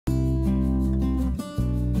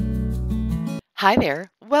Hi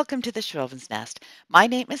there. Welcome to the Schwowin's Nest. My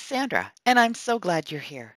name is Sandra, and I'm so glad you're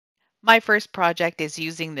here. My first project is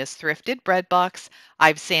using this thrifted bread box.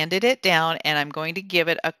 I've sanded it down and I'm going to give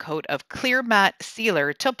it a coat of clear matte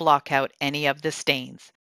sealer to block out any of the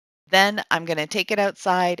stains. Then I'm going to take it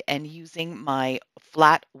outside and using my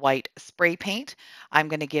flat white spray paint, I'm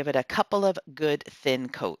going to give it a couple of good thin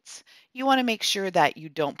coats. You want to make sure that you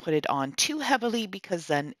don't put it on too heavily because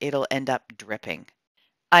then it'll end up dripping.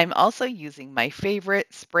 I'm also using my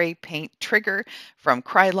favorite spray paint trigger from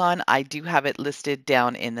Krylon. I do have it listed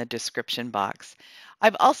down in the description box.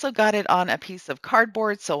 I've also got it on a piece of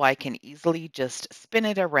cardboard so I can easily just spin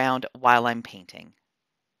it around while I'm painting.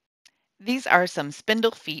 These are some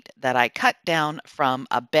spindle feet that I cut down from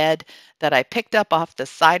a bed that I picked up off the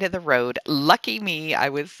side of the road. Lucky me, I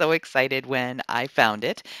was so excited when I found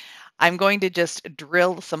it. I'm going to just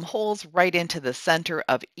drill some holes right into the center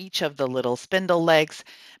of each of the little spindle legs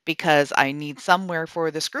because I need somewhere for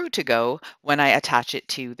the screw to go when I attach it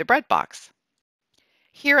to the bread box.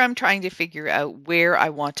 Here I'm trying to figure out where I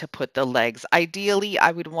want to put the legs. Ideally, I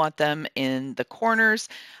would want them in the corners,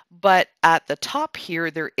 but at the top here,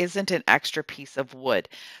 there isn't an extra piece of wood.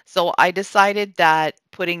 So I decided that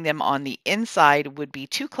putting them on the inside would be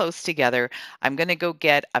too close together. I'm going to go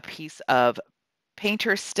get a piece of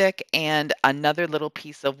painter stick and another little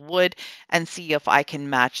piece of wood and see if I can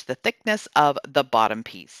match the thickness of the bottom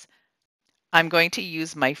piece. I'm going to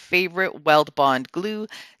use my favorite weld bond glue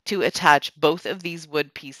to attach both of these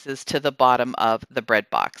wood pieces to the bottom of the bread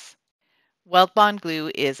box. Weld bond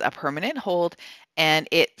glue is a permanent hold and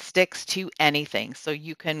it sticks to anything. So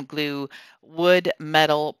you can glue wood,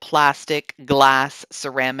 metal, plastic, glass,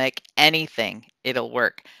 ceramic, anything. It'll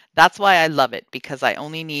work. That's why I love it because I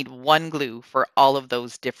only need one glue for all of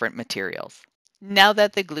those different materials. Now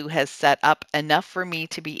that the glue has set up enough for me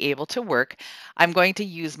to be able to work, I'm going to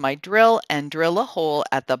use my drill and drill a hole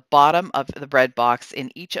at the bottom of the bread box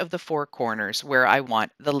in each of the four corners where I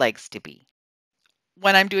want the legs to be.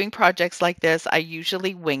 When I'm doing projects like this, I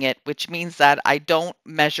usually wing it, which means that I don't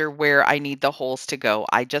measure where I need the holes to go.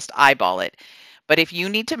 I just eyeball it. But if you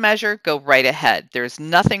need to measure, go right ahead. There's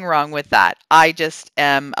nothing wrong with that. I just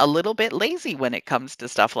am a little bit lazy when it comes to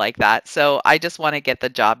stuff like that. So I just want to get the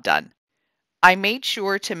job done. I made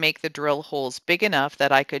sure to make the drill holes big enough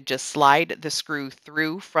that I could just slide the screw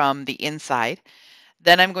through from the inside.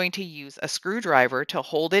 Then I'm going to use a screwdriver to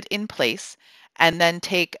hold it in place and then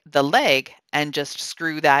take the leg and just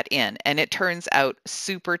screw that in. And it turns out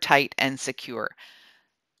super tight and secure.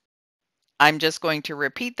 I'm just going to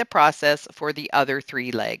repeat the process for the other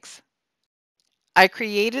three legs. I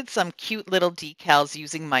created some cute little decals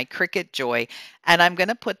using my Cricut Joy, and I'm going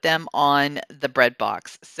to put them on the bread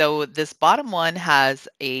box. So this bottom one has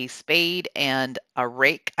a spade and a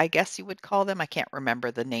rake, I guess you would call them. I can't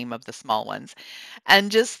remember the name of the small ones.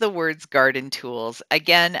 And just the words garden tools.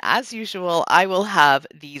 Again, as usual, I will have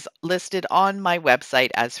these listed on my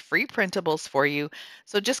website as free printables for you.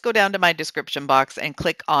 So just go down to my description box and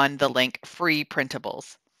click on the link free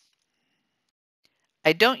printables.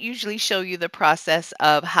 I don't usually show you the process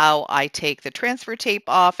of how I take the transfer tape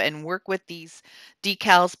off and work with these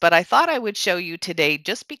decals, but I thought I would show you today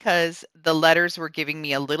just because the letters were giving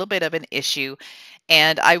me a little bit of an issue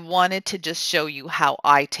and I wanted to just show you how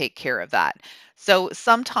I take care of that. So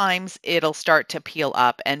sometimes it'll start to peel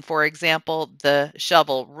up, and for example, the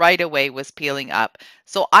shovel right away was peeling up.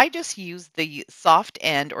 So I just use the soft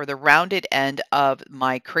end or the rounded end of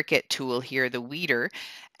my Cricut tool here, the weeder,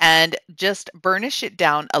 and just burnish it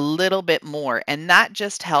down a little bit more. And that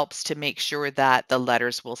just helps to make sure that the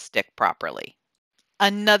letters will stick properly.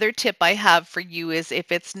 Another tip I have for you is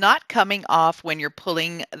if it's not coming off when you're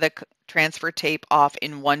pulling the transfer tape off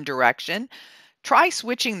in one direction, try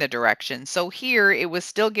switching the direction. So here it was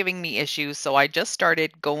still giving me issues. So I just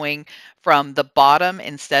started going from the bottom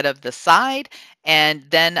instead of the side. And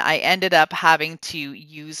then I ended up having to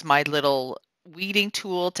use my little weeding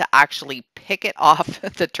tool to actually pick it off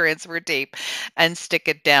the transfer tape and stick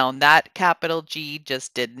it down. That capital G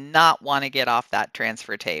just did not want to get off that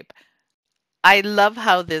transfer tape. I love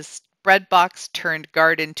how this bread box turned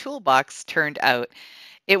garden toolbox turned out.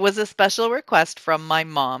 It was a special request from my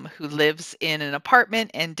mom, who lives in an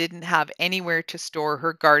apartment and didn't have anywhere to store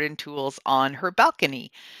her garden tools on her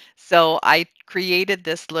balcony. So I created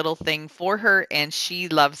this little thing for her, and she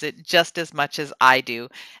loves it just as much as I do.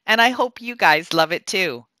 And I hope you guys love it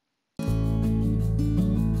too.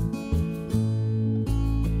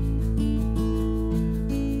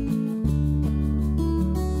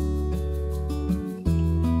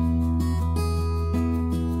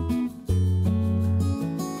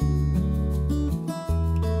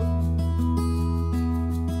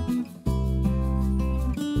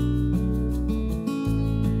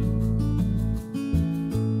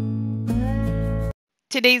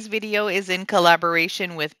 Today's video is in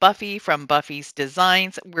collaboration with Buffy from Buffie's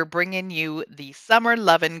Designs. We're bringing you the Summer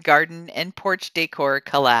Lovin' Garden and Porch Decor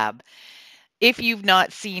collab. If you've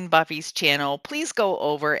not seen Buffy's channel, please go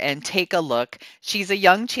over and take a look. She's a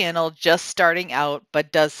young channel just starting out,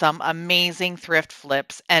 but does some amazing thrift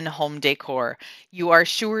flips and home decor. You are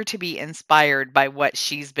sure to be inspired by what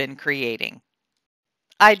she's been creating.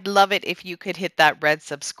 I'd love it if you could hit that red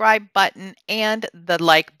subscribe button and the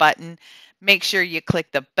like button. Make sure you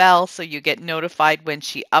click the bell so you get notified when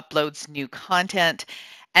she uploads new content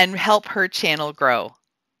and help her channel grow.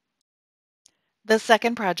 The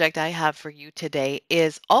second project I have for you today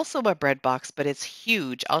is also a bread box, but it's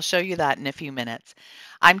huge. I'll show you that in a few minutes.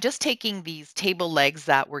 I'm just taking these table legs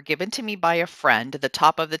that were given to me by a friend. The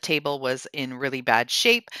top of the table was in really bad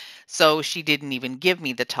shape, so she didn't even give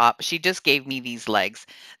me the top. She just gave me these legs.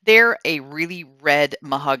 They're a really red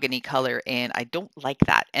mahogany color, and I don't like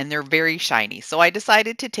that, and they're very shiny. So I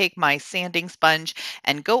decided to take my sanding sponge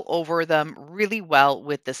and go over them really well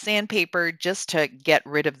with the sandpaper just to get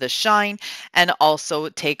rid of the shine and also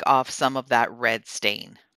take off some of that red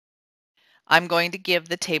stain. I'm going to give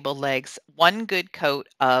the table legs one good coat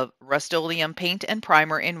of Rust-Oleum paint and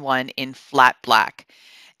primer in one in flat black.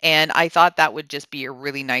 And I thought that would just be a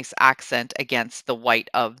really nice accent against the white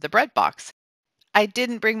of the bread box. I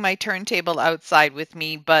didn't bring my turntable outside with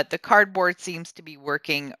me, but the cardboard seems to be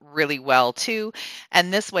working really well too.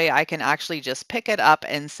 And this way I can actually just pick it up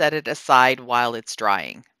and set it aside while it's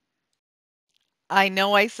drying. I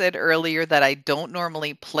know I said earlier that I don't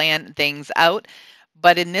normally plan things out,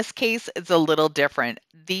 but in this case, it's a little different.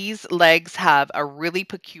 These legs have a really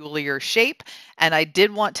peculiar shape, and I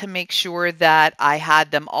did want to make sure that I had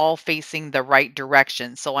them all facing the right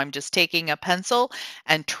direction. So I'm just taking a pencil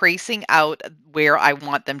and tracing out where I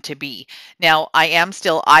want them to be. Now, I am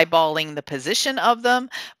still eyeballing the position of them,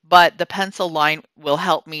 but the pencil line will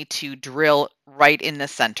help me to drill right in the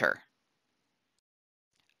center.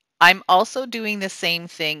 I'm also doing the same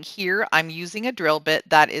thing here. I'm using a drill bit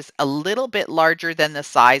that is a little bit larger than the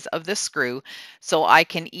size of the screw, so I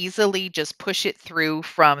can easily just push it through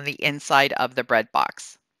from the inside of the bread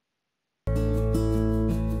box.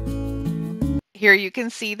 Here you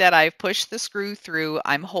can see that I've pushed the screw through.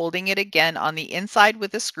 I'm holding it again on the inside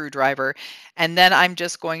with a screwdriver, and then I'm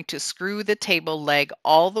just going to screw the table leg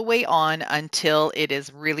all the way on until it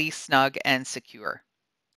is really snug and secure.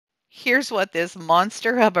 Here's what this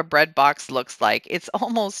monster of a bread box looks like. It's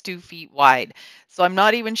almost 2 feet wide, so I'm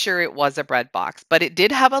not even sure it was a bread box, but it did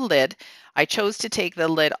have a lid. I chose to take the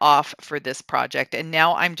lid off for this project, and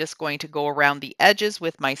now I'm just going to go around the edges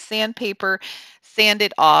with my sandpaper, sand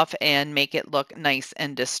it off, and make it look nice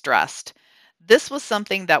and distressed. This was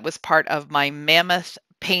something that was part of my mammoth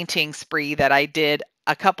painting spree that I did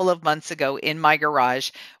a couple of months ago in my garage,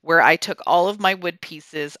 where I took all of my wood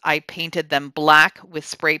pieces, I painted them black with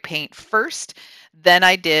spray paint first, then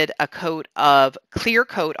I did a coat of clear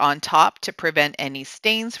coat on top to prevent any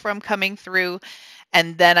stains from coming through,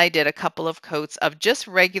 and then I did a couple of coats of just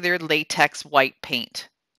regular latex white paint.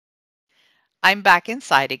 I'm back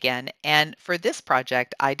inside again, and for this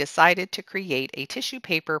project, I decided to create a tissue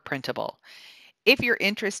paper printable. If you're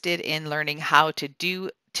interested in learning how to do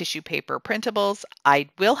tissue paper printables, I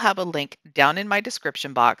will have a link down in my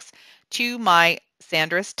description box to my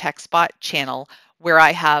Sandra's Tech Spot channel where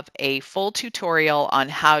I have a full tutorial on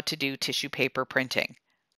how to do tissue paper printing.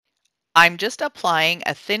 I'm just applying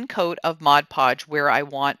a thin coat of Mod Podge where I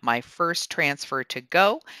want my first transfer to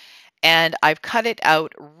go, and I've cut it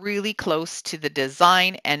out really close to the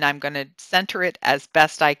design, and I'm going to center it as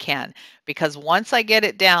best I can because once I get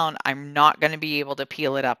it down, I'm not going to be able to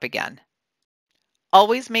peel it up again.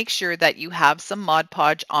 Always make sure that you have some Mod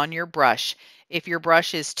Podge on your brush. If your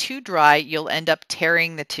brush is too dry, you'll end up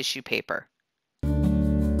tearing the tissue paper.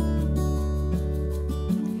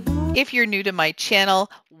 If you're new to my channel,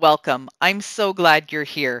 welcome. I'm so glad you're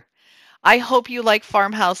here. I hope you like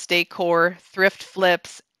farmhouse decor, thrift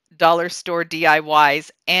flips, dollar store DIYs,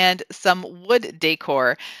 and some wood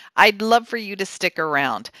decor. I'd love for you to stick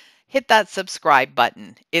around. Hit that subscribe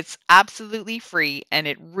button. It's absolutely free and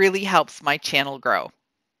it really helps my channel grow.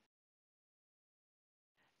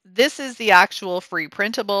 This is the actual free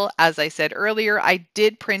printable. As I said earlier, I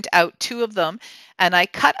did print out 2 of them and I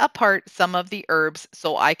cut apart some of the herbs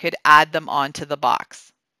so I could add them onto the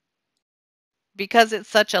box. Because it's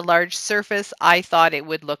such a large surface, I thought it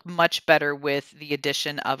would look much better with the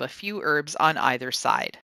addition of a few herbs on either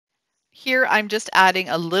side. Here I'm just adding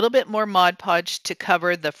a little bit more Mod Podge to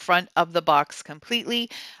cover the front of the box completely.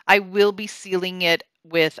 I will be sealing it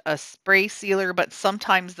with a spray sealer, but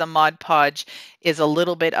sometimes the Mod Podge is a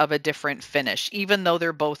little bit of a different finish. Even though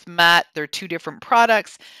they're both matte, they're two different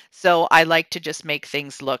products, so I like to just make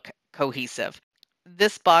things look cohesive.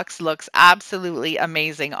 This box looks absolutely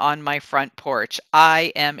amazing on my front porch.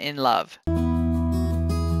 I am in love.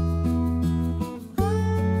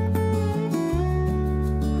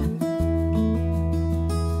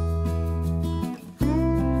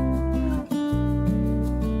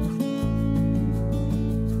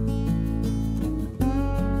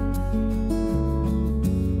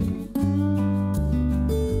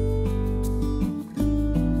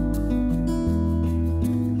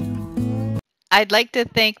 I'd like to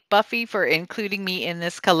thank Buffy for including me in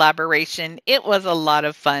this collaboration. It was a lot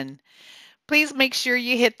of fun. Please make sure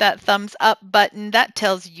you hit that thumbs up button. That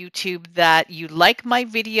tells YouTube that you like my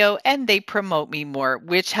video and they promote me more,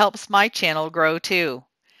 which helps my channel grow too.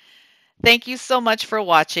 Thank you so much for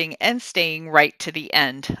watching and staying right to the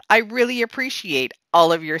end. I really appreciate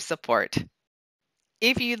all of your support.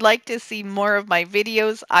 If you'd like to see more of my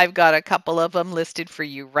videos, I've got a couple of them listed for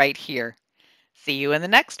you right here. See you in the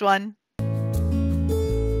next one.